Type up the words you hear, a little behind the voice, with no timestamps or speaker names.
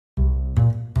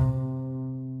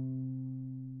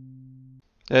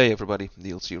Hey everybody,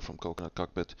 Niels here from Coconut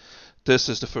Cockpit. This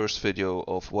is the first video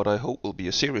of what I hope will be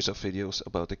a series of videos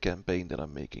about the campaign that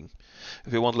I'm making.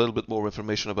 If you want a little bit more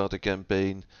information about the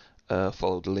campaign,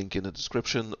 follow the link in the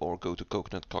description or go to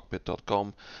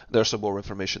coconutcockpit.com. There's some more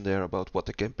information there about what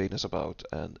the campaign is about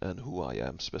and who I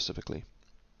am specifically.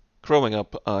 Growing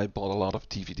up, I bought a lot of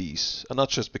DVDs, and not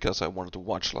just because I wanted to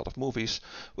watch a lot of movies,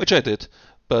 which I did,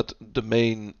 but the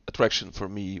main attraction for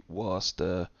me was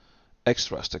the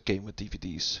extras that came with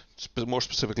DVDs, more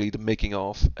specifically the making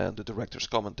of and the director's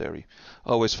commentary. I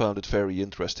always found it very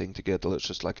interesting to get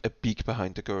just like a peek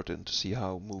behind the curtain to see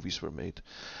how movies were made.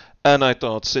 And I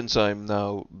thought, since I'm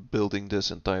now building this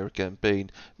entire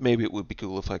campaign, maybe it would be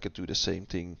cool if I could do the same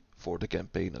thing for the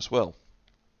campaign as well.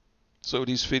 So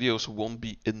these videos won't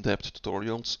be in-depth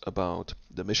tutorials about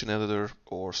the mission editor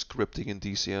or scripting in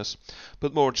DCS,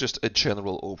 but more just a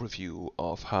general overview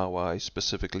of how I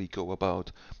specifically go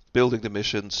about building the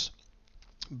missions,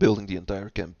 building the entire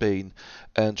campaign,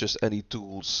 and just any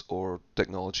tools or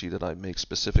technology that I make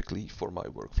specifically for my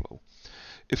workflow.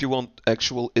 If you want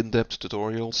actual in-depth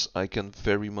tutorials, I can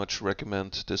very much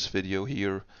recommend this video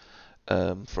here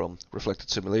from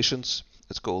Reflected Simulations.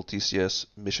 It's called DCS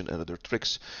Mission Editor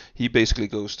Tricks. He basically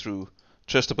goes through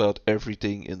just about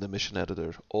everything in the mission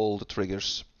editor, all the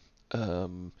triggers,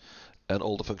 and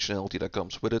all the functionality that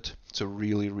comes with it. It's a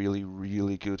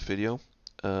really good video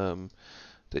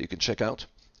that you can check out.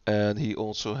 And he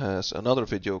also has another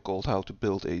video called How to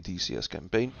Build a DCS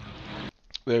Campaign,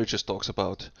 where he just talks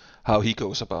about how he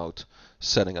goes about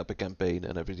setting up a campaign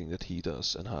and everything that he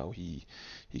does and how he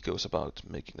goes about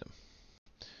making them.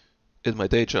 In my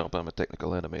day job, I'm a technical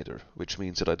animator, which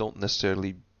means that I don't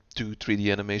necessarily do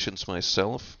 3D animations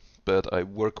myself, but I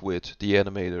work with the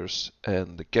animators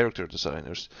and the character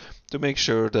designers to make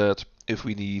sure that if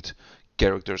we need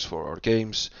characters for our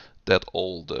games, that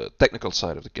all the technical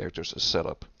side of the characters is set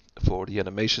up. For the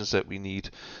animations that we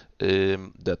need,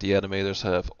 that the animators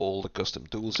have all the custom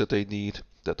tools that they need,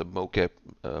 that the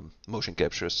motion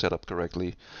capture is set up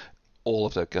correctly, all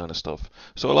of that kind of stuff.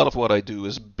 So a lot of what I do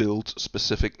is build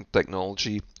specific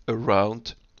technology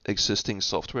around existing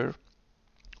software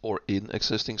or in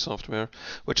existing software,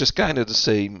 which is kind of the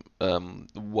same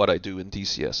what I do in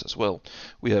DCS as well.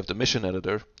 We have the mission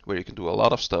editor where you can do a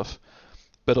lot of stuff,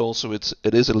 but also it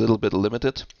is a little bit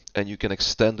limited and you can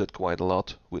extend it quite a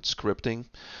lot with scripting.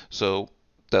 So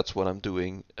that's what I'm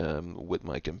doing with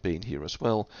my campaign here as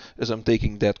well, is I'm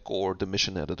taking that core, the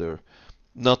mission editor,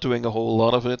 not doing a whole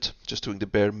lot of it, just doing the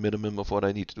bare minimum of what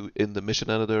I need to do in the mission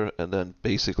editor, and then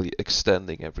basically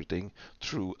extending everything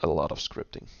through a lot of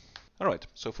scripting. Alright,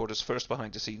 so for this first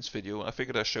behind the scenes video, I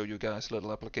figured I'd show you guys a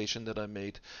little application that I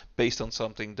made based on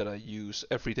something that I use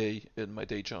every day in my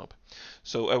day job.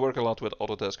 So I work a lot with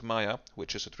Autodesk Maya,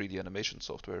 which is a 3D animation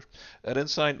software. And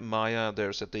inside Maya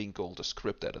there's a thing called a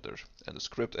script editor. And the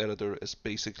script editor is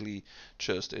basically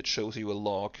just, it shows you a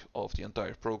log of the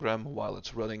entire program while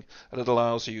it's running, and it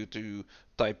allows you to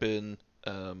type in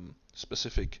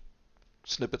specific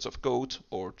snippets of code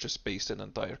or just paste in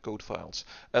entire code files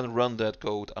and run that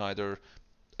code either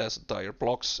as entire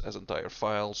blocks, as entire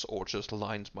files, or just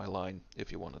line by line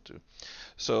if you wanted to.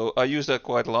 So I use that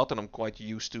quite a lot and I'm quite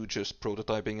used to just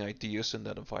prototyping ideas in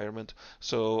that environment.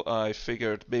 So I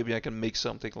figured maybe I can make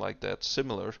something like that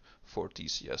similar for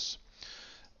DCS.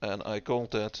 And I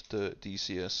called that the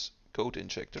DCS Code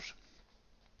Injector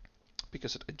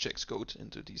because it injects code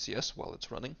into DCS while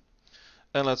it's running.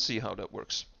 And let's see how that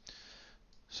works.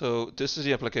 So this is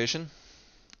the application.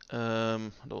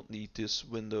 I don't need this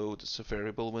window, this is a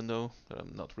variable window that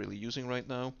I'm not really using right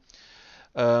now.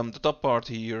 The top part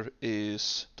here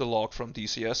is the log from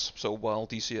DCS, so while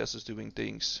DCS is doing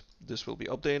things, this will be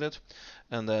updated.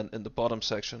 And then in the bottom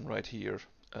section right here,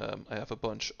 I have a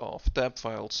bunch of tab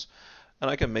files, and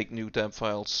I can make new tab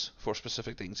files for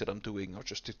specific things that I'm doing or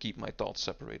just to keep my thoughts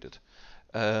separated.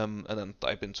 And then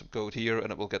type in some code here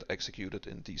and it will get executed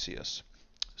in DCS.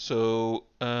 So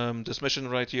this mission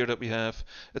right here that we have,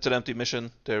 it's an empty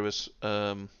mission. There is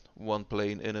one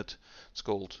plane in it. It's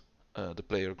called the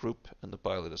player group and the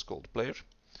pilot is called player.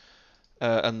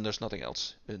 And there's nothing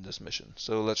else in this mission.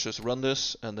 So let's just run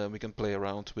this and then we can play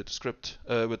around with the script,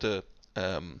 with the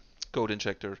code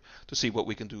injector to see what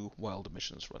we can do while the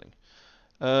mission is running.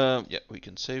 Yeah, we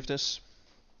can save this.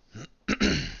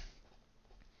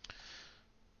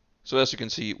 So as you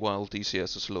can see, while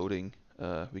DCS is loading,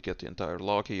 we get the entire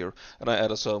log here, and I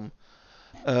added some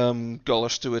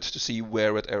colors to it to see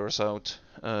where it errors out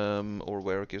or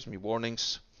where it gives me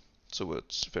warnings, so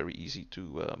it's very easy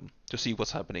to see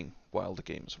what's happening while the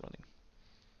game is running.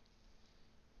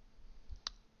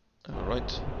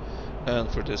 Alright, And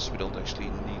for this we don't actually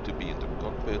need to be in the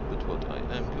cockpit, but what I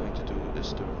am going to do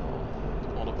is turn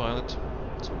on autopilot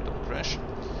so we don't crash.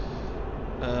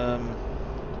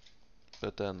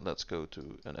 But then let's go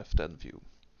to an F10 view.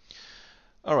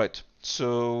 Alright,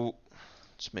 so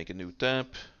let's make a new tab.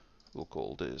 We'll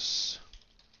call this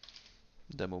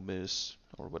demo miss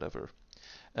or whatever.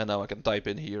 And now I can type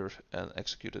in here and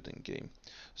execute it in game.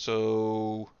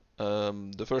 So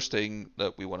the first thing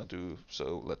that we want to do,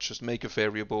 so let's just make a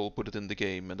variable, put it in the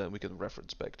game, and then we can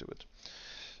reference back to it.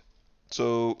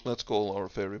 So let's call our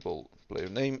variable player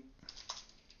name,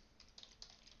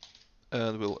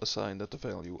 and we'll assign that the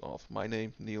value of my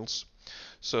name, Niels.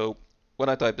 So when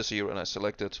I type this here and I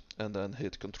select it and then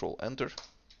hit Control Enter,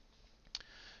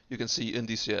 you can see in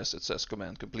DCS it says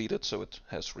command completed, so it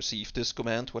has received this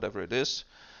command, whatever it is.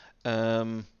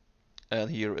 And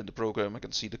here in the program I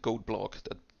can see the code block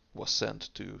that was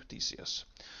sent to DCS.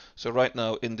 So right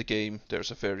now in the game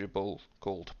there's a variable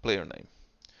called player name,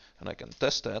 and I can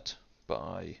test that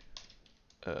by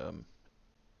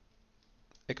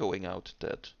echoing out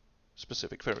that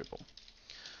specific variable.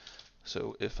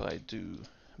 So if I do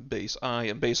base I,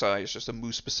 and base I is just a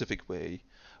more specific way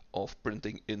of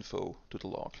printing info to the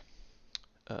log,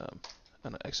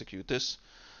 and I execute this.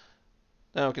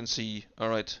 Now I can see,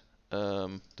 alright,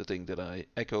 the thing that I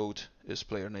echoed is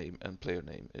player name, and player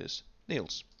name is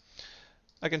Niels.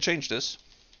 I can change this.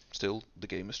 Still, the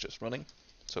game is just running.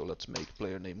 So let's make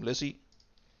player name Lizzie.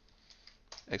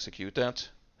 Execute that,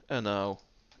 and now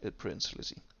it prints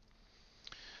Lizzie.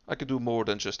 I can do more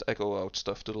than just echo out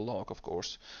stuff to the log, of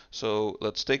course. So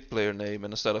let's take player name,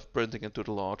 and instead of printing it to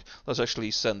the log, let's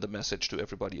actually send a message to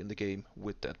everybody in the game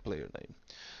with that player name.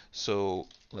 So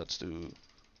let's do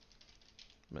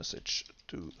message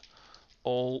to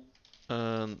all,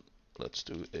 and let's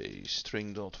do a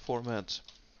string.format.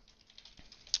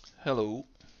 Hello,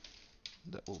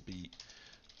 that will be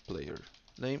player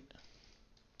name,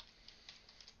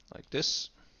 like this.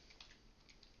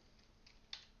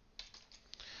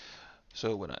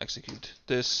 So when I execute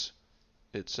this,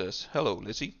 it says hello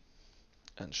Lizzie,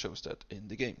 and shows that in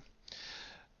the game.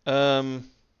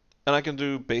 And I can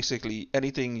do basically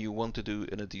anything you want to do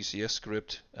in a DCS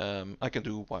script, I can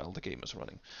do while the game is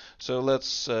running. So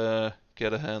let's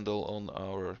get a handle on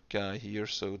our guy here.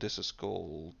 So this is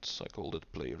called, I called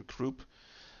it player group.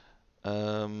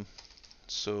 So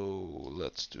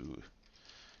let's do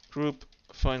group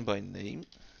find by name,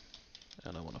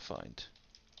 and I want to find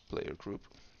player group.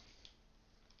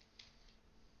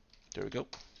 There we go.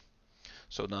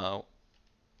 So now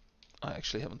I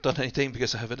actually haven't done anything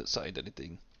because I haven't assigned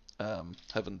anything.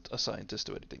 Haven't assigned this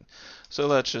to anything. So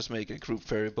let's just make a group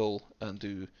variable and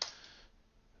do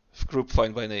group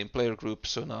find by name player group.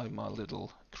 So now my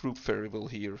little group variable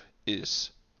here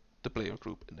is the player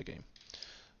group in the game.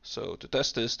 So to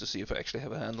test this, to see if I actually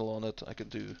have a handle on it, I can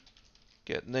do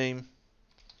get name,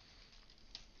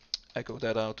 echo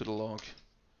that out to the log.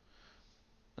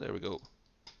 There we go.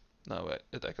 Now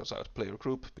it echoes out player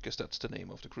group because that's the name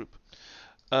of the group.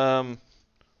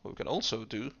 What we can also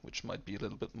do, which might be a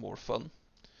little bit more fun,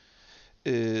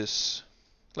 is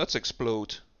let's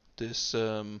explode this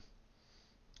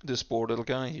this poor little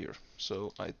guy here.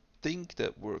 So I think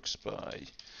that works by,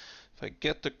 if I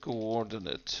get the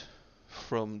coordinate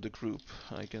from the group,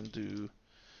 I can do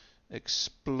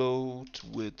explode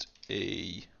with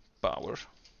a power.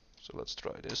 So let's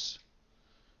try this.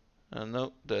 And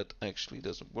no, that actually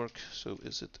doesn't work. So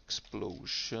is it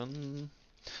explosion?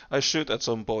 I should at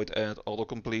some point add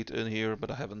autocomplete in here, but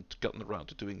I haven't gotten around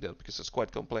to doing that because it's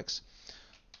quite complex.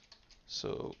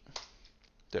 So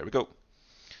there we go.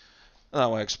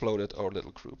 Now I exploded our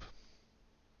little group.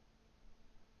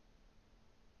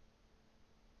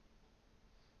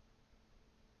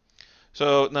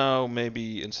 So now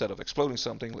maybe instead of exploding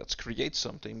something, let's create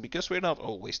something, because we're not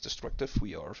always destructive.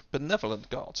 We are benevolent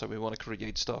gods and we want to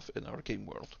create stuff in our game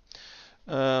world.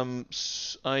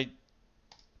 I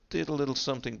did a little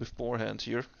something beforehand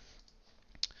here.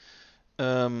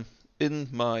 In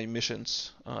my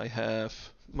missions, I have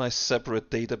my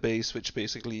separate database, which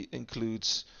basically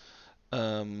includes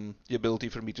the ability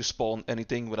for me to spawn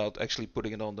anything without actually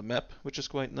putting it on the map, which is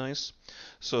quite nice.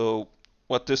 So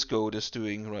what this code is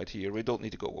doing right here, we don't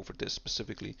need to go over this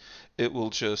specifically. It will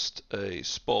just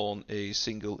spawn a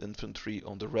single infantry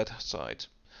on the red side,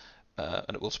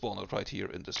 and it will spawn it right here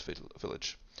in this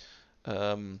village.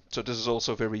 So this is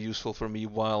also very useful for me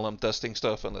while I'm testing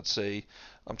stuff, and let's say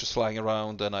I'm just flying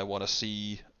around and I want to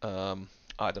see, I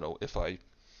don't know, if I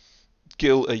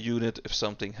kill a unit, if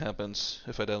something happens,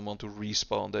 if I then want to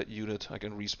respawn that unit, I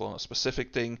can respawn a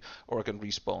specific thing, or I can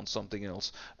respawn something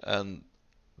else. And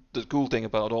the cool thing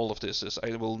about all of this is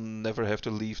I will never have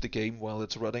to leave the game while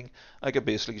it's running. I can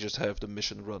basically just have the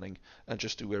mission running and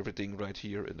just do everything right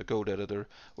here in the code editor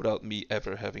without me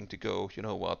ever having to go, you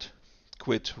know what,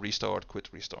 quit, restart, quit,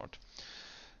 restart.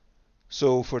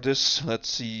 So for this, let's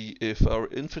see if our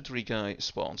infantry guy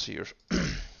spawns here.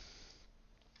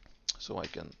 So I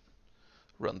can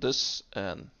run this,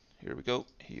 and here we go.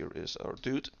 Here is our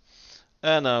dude.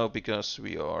 And now, because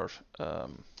we are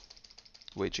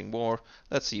waging war,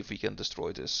 let's see if we can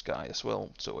destroy this guy as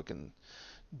well. So I can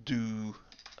do...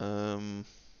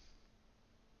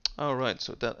 Alright,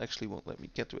 so that actually won't let me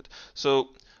get to it. So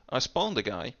I spawned the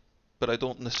guy, but I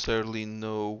don't necessarily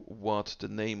know what the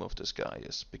name of this guy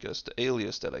is, because the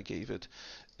alias that I gave it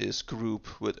is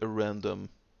group with a random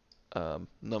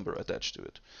number attached to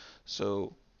it.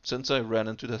 So since I ran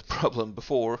into that problem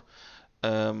before,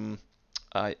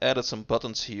 I added some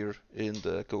buttons here in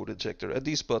the code injector, and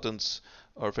these buttons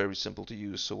are very simple to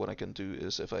use. So what I can do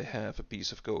is, if I have a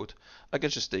piece of code, I can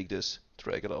just take this,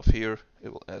 drag it off here.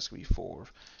 It will ask me for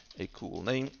a cool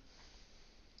name.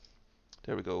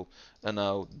 There we go. And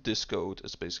now this code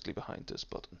is basically behind this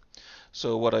button.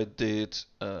 So what I did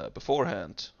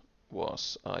beforehand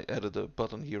was I added a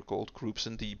button here called groups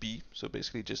in DB. So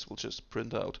basically this will just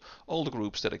print out all the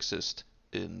groups that exist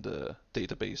in the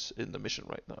database in the mission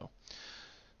right now.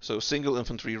 So single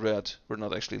infantry red, we're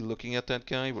not actually looking at that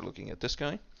guy, we're looking at this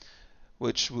guy,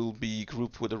 which will be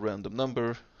grouped with a random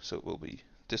number, so it will be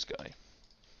this guy.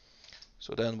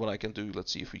 So then what I can do,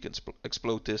 let's see if we can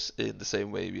explode this in the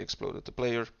same way we exploded the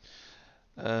player.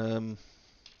 So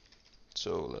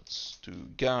let's do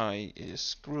guy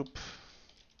is group,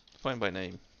 find by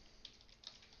name,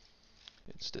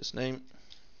 it's this name,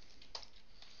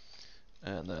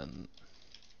 and then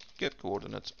get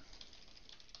coordinate,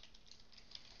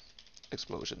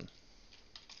 explosion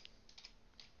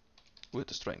with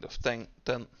the strength of 10,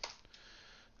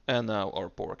 and now our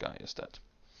poor guy is dead.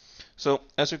 So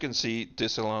as you can see,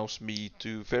 this allows me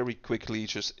to very quickly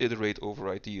just iterate over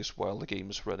ideas while the game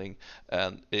is running,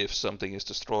 and if something is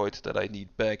destroyed that I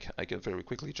need back, I can very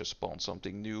quickly just spawn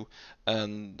something new,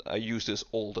 and I use this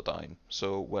all the time.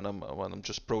 So when I'm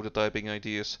just prototyping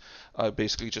ideas, I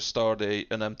basically just start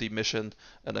an empty mission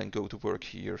and then go to work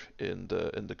here in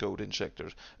the code injector,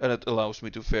 and it allows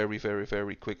me to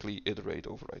very quickly iterate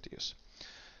over ideas.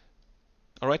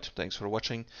 Alright, thanks for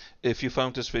watching. If you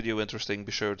found this video interesting,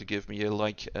 be sure to give me a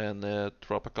like and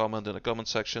drop a comment in the comment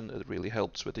section. It really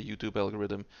helps with the YouTube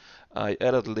algorithm. I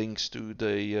added links to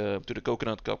the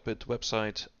Coconut Cockpit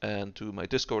website and to my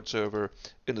Discord server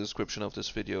in the description of this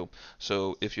video.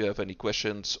 So if you have any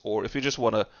questions, or if you just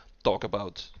want to talk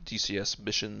about DCS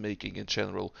mission making in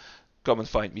general, come and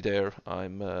find me there.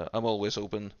 I'm always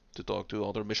open to talk to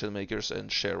other mission makers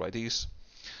and share ideas.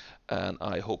 And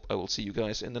I hope I will see you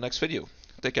guys in the next video.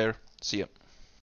 Take care. See ya.